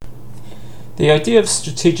The idea of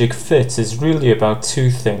strategic fit is really about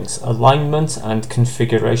two things: alignment and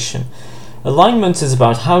configuration. Alignment is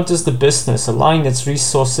about how does the business align its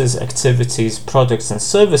resources, activities, products and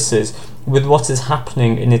services with what is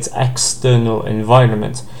happening in its external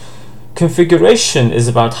environment. Configuration is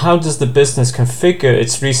about how does the business configure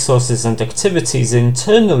its resources and activities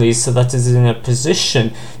internally so that it is in a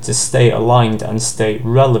position to stay aligned and stay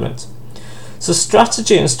relevant. So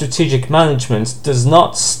strategy and strategic management does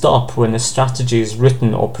not stop when a strategy is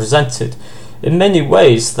written or presented. In many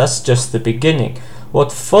ways, that's just the beginning.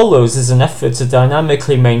 What follows is an effort to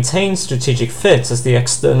dynamically maintain strategic fit as the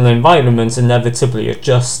external environment inevitably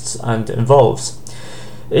adjusts and evolves.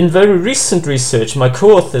 In very recent research, my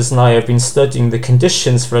co-authors and I have been studying the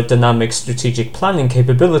conditions for a dynamic strategic planning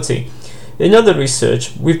capability. In other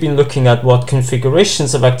research, we've been looking at what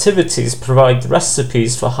configurations of activities provide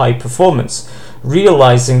recipes for high performance,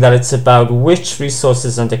 realizing that it's about which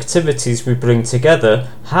resources and activities we bring together,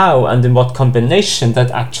 how and in what combination that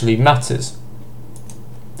actually matters.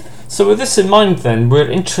 So with this in mind then, we're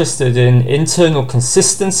interested in internal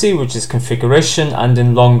consistency, which is configuration, and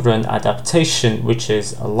in long-run adaptation, which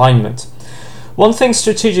is alignment. One thing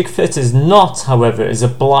strategic fit is not, however, is a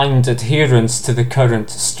blind adherence to the current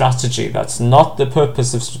strategy. That's not the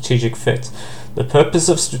purpose of strategic fit. The purpose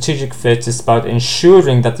of strategic fit is about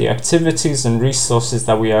ensuring that the activities and resources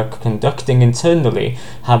that we are conducting internally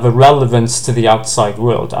have a relevance to the outside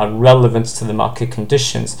world, are relevant to the market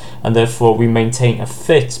conditions, and therefore we maintain a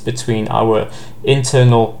fit between our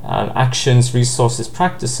internal actions, resources,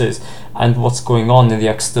 practices, and what's going on in the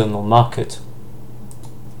external market.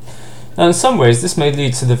 Now, in some ways, this may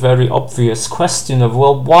lead to the very obvious question of,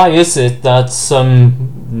 well, why is it that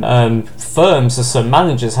some firms or some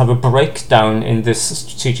managers have a breakdown in this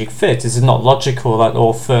strategic fit? Is it not logical that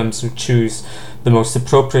all firms would choose the most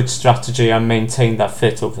appropriate strategy and maintain that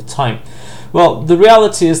fit over time? Well, the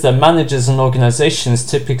reality is that managers and organizations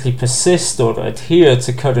typically persist or adhere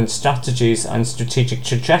to current strategies and strategic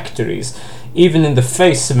trajectories, even in the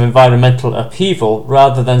face of environmental upheaval,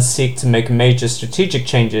 rather than seek to make major strategic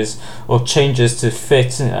changes or changes to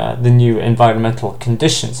fit the new environmental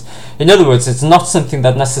conditions. In other words, it's not something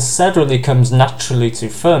that necessarily comes naturally to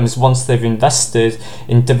firms once they've invested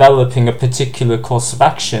in developing a particular course of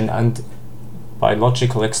action and, by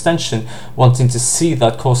logical extension, wanting to see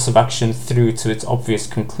that course of action through to its obvious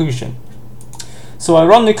conclusion. So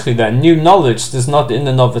ironically then, new knowledge does not in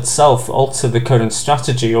and of itself alter the current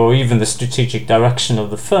strategy or even the strategic direction of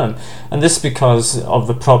the firm, and this because of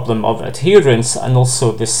the problem of adherence and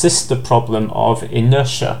also the sister problem of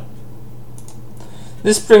inertia.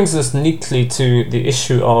 This brings us neatly to the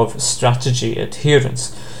issue of strategy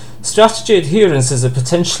adherence. Strategy adherence is a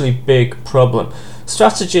potentially big problem.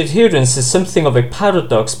 Strategy adherence is something of a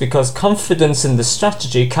paradox because confidence in the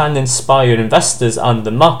strategy can inspire investors and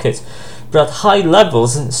the market. But at high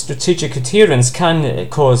levels, strategic adherence can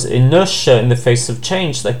cause inertia in the face of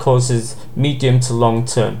change that causes medium to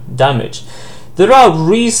long-term damage. There are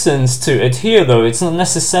reasons to adhere, though. It's not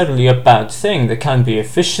necessarily a bad thing. There can be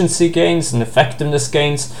efficiency gains and effectiveness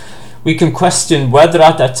gains. We can question whether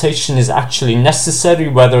adaptation is actually necessary,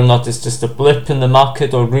 whether or not it's just a blip in the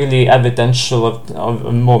market or really evidential of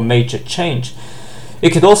a more major change. It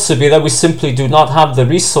could also be that we simply do not have the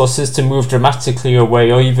resources to move dramatically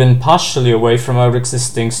away or even partially away from our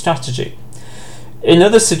existing strategy. In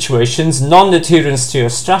other situations, non-adherence to your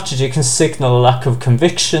strategy can signal a lack of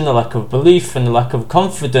conviction, a lack of belief, and a lack of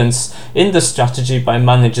confidence in the strategy by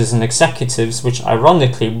managers and executives, which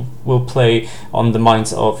ironically will play on the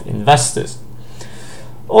minds of investors.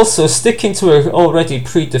 Also, sticking to an already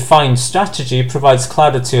predefined strategy provides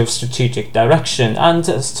clarity of strategic direction and,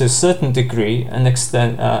 to a certain degree, an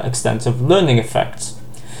extent of learning effects.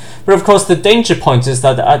 But of course, the danger point is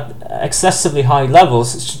that at excessively high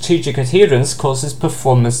levels, strategic adherence causes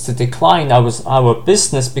performance to decline. Our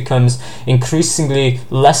business becomes increasingly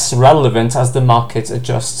less relevant as the market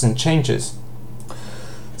adjusts and changes.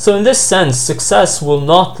 So in this sense, success will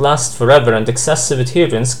not last forever, and excessive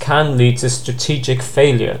adherence can lead to strategic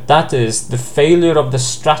failure. That is, the failure of the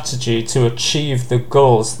strategy to achieve the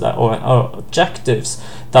goals or objectives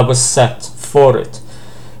that were set for it.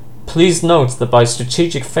 Please note that by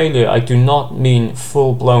strategic failure, I do not mean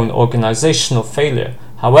full-blown organizational failure.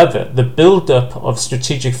 However, the build-up of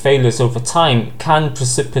strategic failures over time can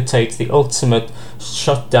precipitate the ultimate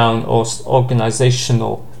shutdown or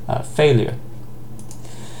organizational failure.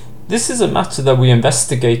 This is a matter that we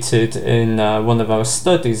investigated in one of our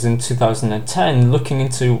studies in 2010, looking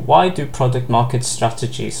into why do product market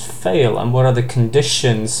strategies fail and what are the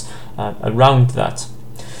conditions around that.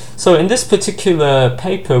 So in this particular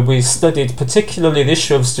paper, we studied particularly the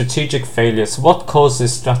issue of strategic failures. What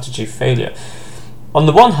causes strategy failure? On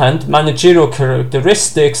the one hand, managerial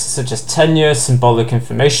characteristics such as tenure, symbolic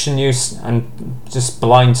information use, and just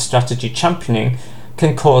blind strategy championing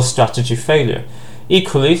can cause strategy failure.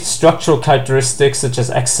 Equally, structural characteristics such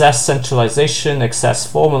as excess centralization, excess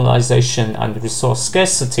formalization, and resource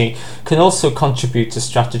scarcity can also contribute to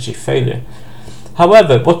strategy failure.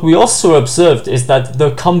 However, what we also observed is that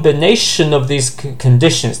the combination of these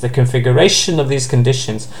conditions, the configuration of these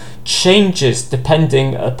conditions, changes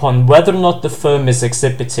depending upon whether or not the firm is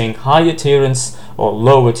exhibiting high adherence or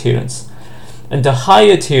low adherence. Under high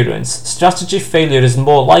adherence, strategy failure is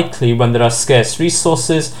more likely when there are scarce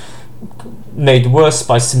resources, made worse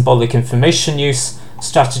by symbolic information use,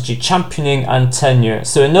 strategy championing, and tenure.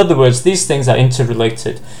 So in other words, these things are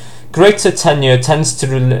interrelated. Greater tenure tends to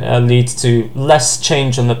lead to less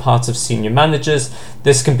change on the part of senior managers.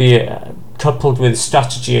 This can be coupled with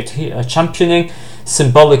strategy championing,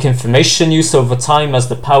 symbolic information use over time as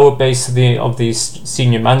the power base of the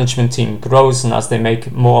senior management team grows and as they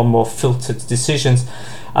make more and more filtered decisions.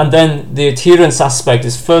 And then the adherence aspect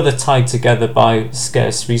is further tied together by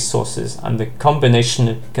scarce resources, and the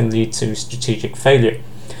combination can lead to strategic failure.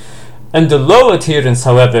 Under low adherence,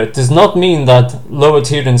 however, does not mean that low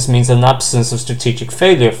adherence means an absence of strategic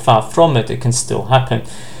failure. Far from it, it can still happen.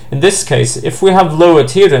 In this case, if we have low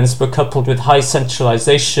adherence but coupled with high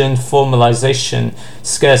centralization, formalization,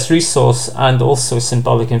 scarce resource, and also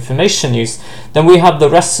symbolic information use, then we have the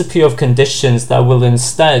recipe of conditions that will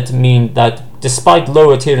instead mean that despite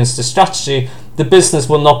low adherence to strategy, the business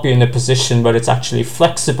will not be in a position where it's actually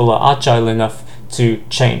flexible or agile enough to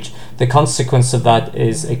change. The consequence of that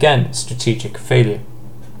is, again, strategic failure.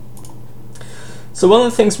 So one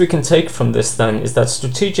of the things we can take from this then is that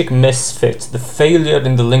strategic misfit, the failure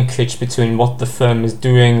in the linkage between what the firm is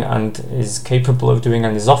doing and is capable of doing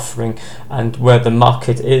and is offering and where the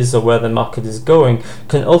market is or where the market is going,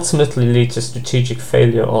 can ultimately lead to strategic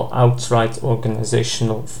failure or outright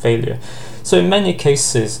organizational failure. So in many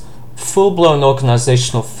cases, full-blown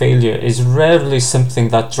organizational failure is rarely something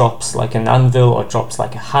that drops like an anvil or drops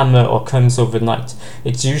like a hammer or comes overnight.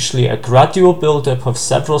 It's usually a gradual build-up of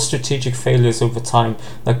several strategic failures over time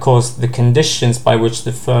that cause the conditions by which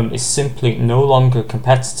the firm is simply no longer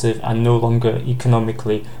competitive and no longer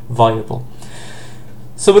economically viable.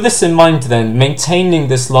 So with this in mind then, maintaining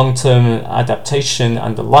this long-term adaptation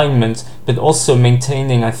and alignment, but also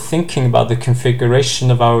maintaining and thinking about the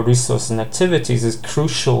configuration of our resources and activities is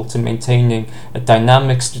crucial to maintaining a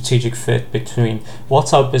dynamic strategic fit between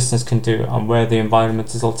what our business can do and where the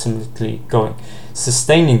environment is ultimately going.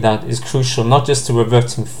 Sustaining that is crucial not just to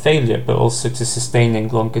reverting failure, but also to sustaining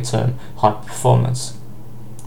longer-term high performance.